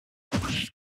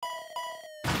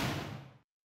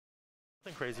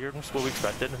Nothing crazier than what we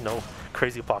expected. No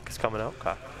crazy pockets coming out.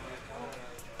 Okay.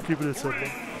 Keep it simple.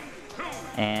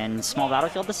 And small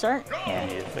battlefield to start? Yeah,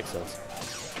 makes sense.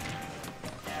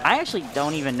 I actually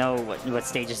don't even know what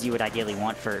stages you would ideally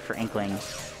want for Inkling,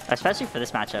 especially for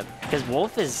this matchup. Because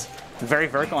Wolf is very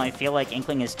vertical, and I feel like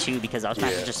Inkling is too, because up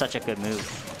smash is just such a good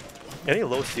move. Any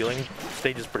low ceiling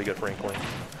stage is pretty good for Inkling.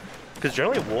 Because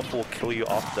generally Wolf will kill you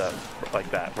off the,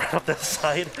 like that, right off the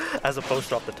side, as opposed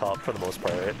to off the top for the most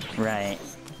part, right? Right.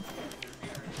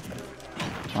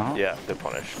 Well, yeah, good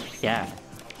punish. Yeah.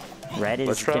 Red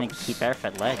is going to keep Arif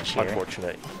at ledge here.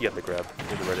 Unfortunate. You have the grab. You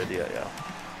have the red idea, yeah.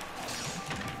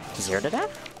 0 to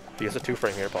death? He has a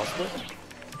 2-frame here, possibly.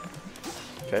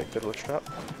 Okay, good ledge trap.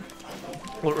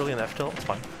 A little early in the F tilt, it's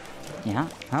fine. Yeah,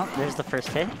 well, there's the first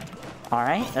hit.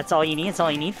 Alright, that's all you need. That's all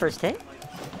you need, first hit.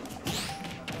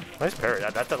 Nice parry.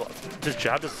 Just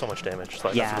jab does so much damage.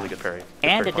 So that's a really good parry. Good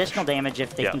and parry additional punish. damage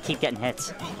if they can keep getting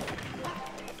hits.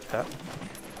 Yeah.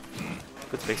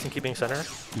 Good spacing, keeping center.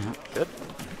 Yeah. Good.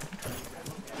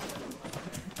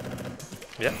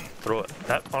 Yeah, throw it.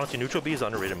 That, honestly, neutral B is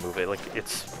an underrated move. Like,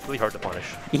 it's really hard to punish.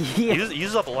 Yeah. It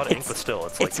uses up a lot of ink, but still,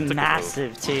 it's like it's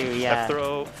massive too. Yeah. F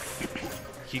throw.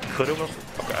 He could have.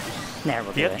 Okay.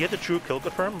 Never. He had the true kill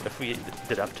confirm if we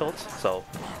did F tilts. So,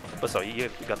 but so you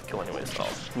got the kill anyways. So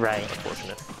right.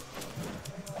 Unfortunate.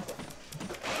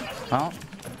 Well,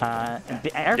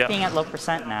 Arif being at low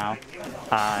percent now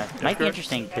might be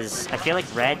interesting because I feel like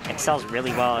Red excels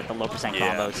really well at the low percent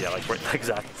combos. Yeah, like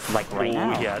exactly. Like right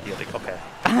now. Yeah, okay.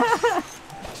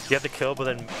 You had the kill, but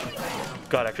then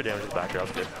got extra damage in the back. That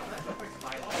was good.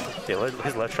 Yeah,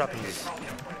 his ledge trap,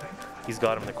 he's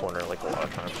got him in the corner like a lot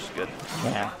of times, which is good.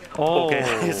 Yeah. Oh.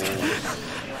 Okay.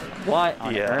 What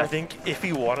on earth? I think if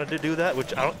he wanted to do that,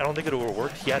 which I don't think it would have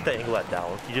worked, he had to angle that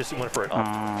down. He just went for it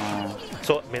up.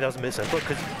 So maybe that was a misinput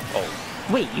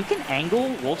because Wait, you can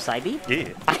angle Wolf side B? Yeah.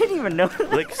 I didn't even know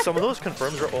that. Like some of those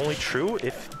confirms are only true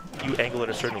if you angle it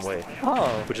a certain way. Oh.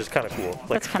 Which is kind of cool. Like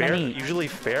That's kind of neat. Usually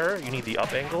fair, you need the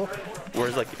up angle,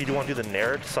 whereas like if you do want to do the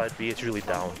nair to side B, it's usually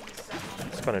down.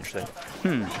 It's kind of interesting.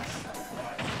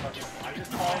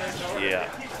 Yeah,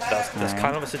 that's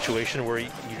kind of a situation where you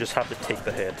just have to take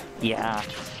the hit. Yeah.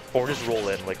 Or just roll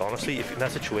in. Like honestly, if in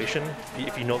that situation,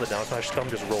 if you know the down smash is coming,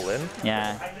 just roll in.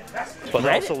 Yeah. But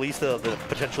that also leads to the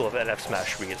potential of an F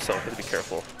smash read, so you have to be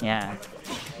careful. Yeah.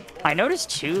 I noticed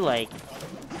too, like,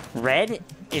 Red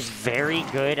is very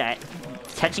good at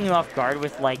catching you off guard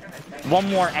with like one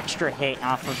more extra hit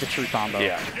off of the true combo.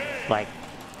 Yeah. Like,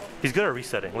 he's good at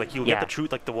resetting. Like you'll get the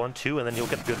truth, like the 1-2, and then you'll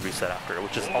get the good reset after,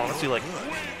 which is honestly like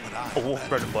a Wolf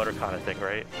bread and butter kind of thing,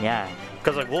 right? Yeah.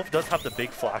 Because like Wolf does have the big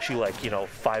flashy, like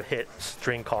 5-hit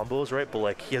string combos, right? But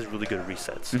like he has really good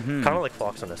resets, kind of like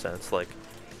Fox in a sense. Like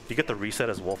you get the reset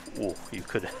as Wolf, ooh, you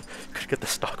could get the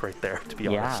stock right there, to be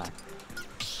honest.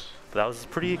 But that was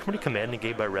pretty commanding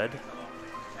game by Red.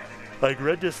 Like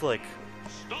Red just like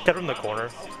kept him in the corner.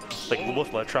 Like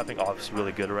Wolf ledge trapping obviously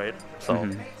really good, right? So.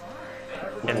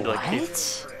 And like,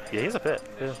 yeah, he's a pit.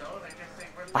 Yeah.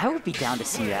 I would be down to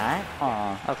see that.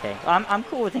 Oh, okay. I'm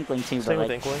cool with Inkling too, but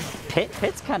like,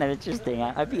 Pit's kind of interesting.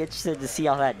 I'd be interested to see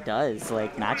how that does,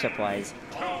 like matchup wise.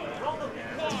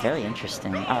 It's very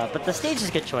interesting. But the stage is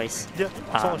a good choice. Yeah,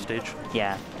 solid stage.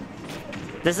 Yeah.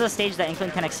 This is a stage that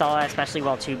Inkling can excel at especially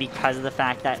well too, because of the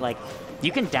fact that like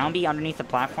you can down B underneath the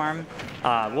platform.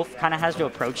 Wolf kind of has to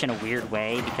approach in a weird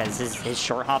way because his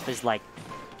short hop is like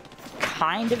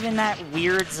kind of in that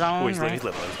weird zone. Oh, he's right?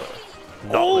 living. He's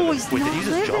not Wait, did he use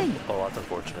his living? jump? Oh, that's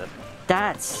unfortunate.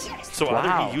 That's so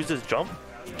either he used his jump,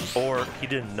 or he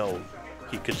didn't know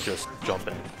he could just jump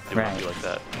and do something like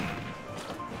that.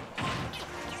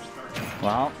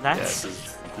 Well, that's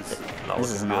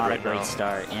this is not a great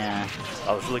start. Yeah.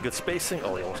 That was really good spacing.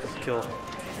 Oh, he almost got the kill.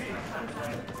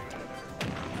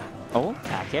 Oh,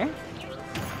 back here.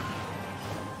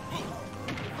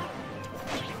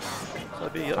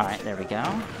 Alright, there we go.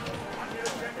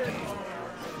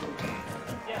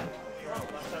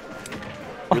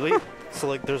 Really? So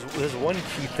like there's one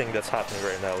key thing that's happening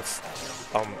right now. It's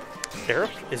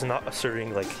Arif is not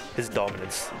asserting like his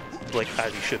dominance like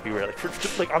as he should be, right?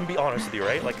 Like I'm gonna be honest with you,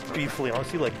 right? Like to be fully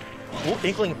honest with you, like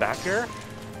Inkling back air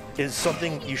is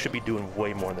something you should be doing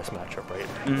way more in this matchup, right?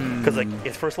 Because like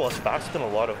it's first of all it's faster than a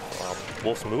lot of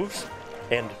Wolf's moves,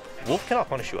 and Wolf cannot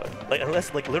punish you like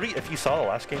unless like literally if you saw the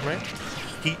last game, right?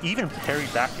 He even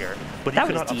parried back air, but he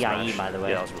could not DIE by the way.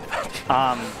 Yeah, that was really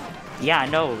bad. Yeah,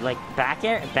 no, like back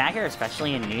air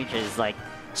especially in Nuke is like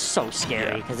so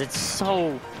scary because it's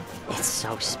so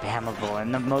spammable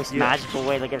in the most magical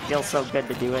way. Like it feels so good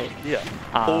to do it. Yeah.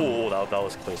 Oh, that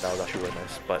was clean. That was actually really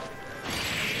nice. But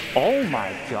oh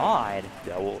my god.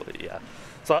 Yeah. Well, yeah.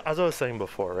 So as I was saying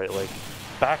before, right, like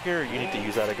back air, you need to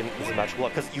use that against the match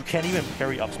block because you can't even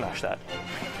parry up smash that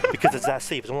because it's that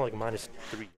safe. It's only like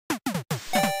 -3.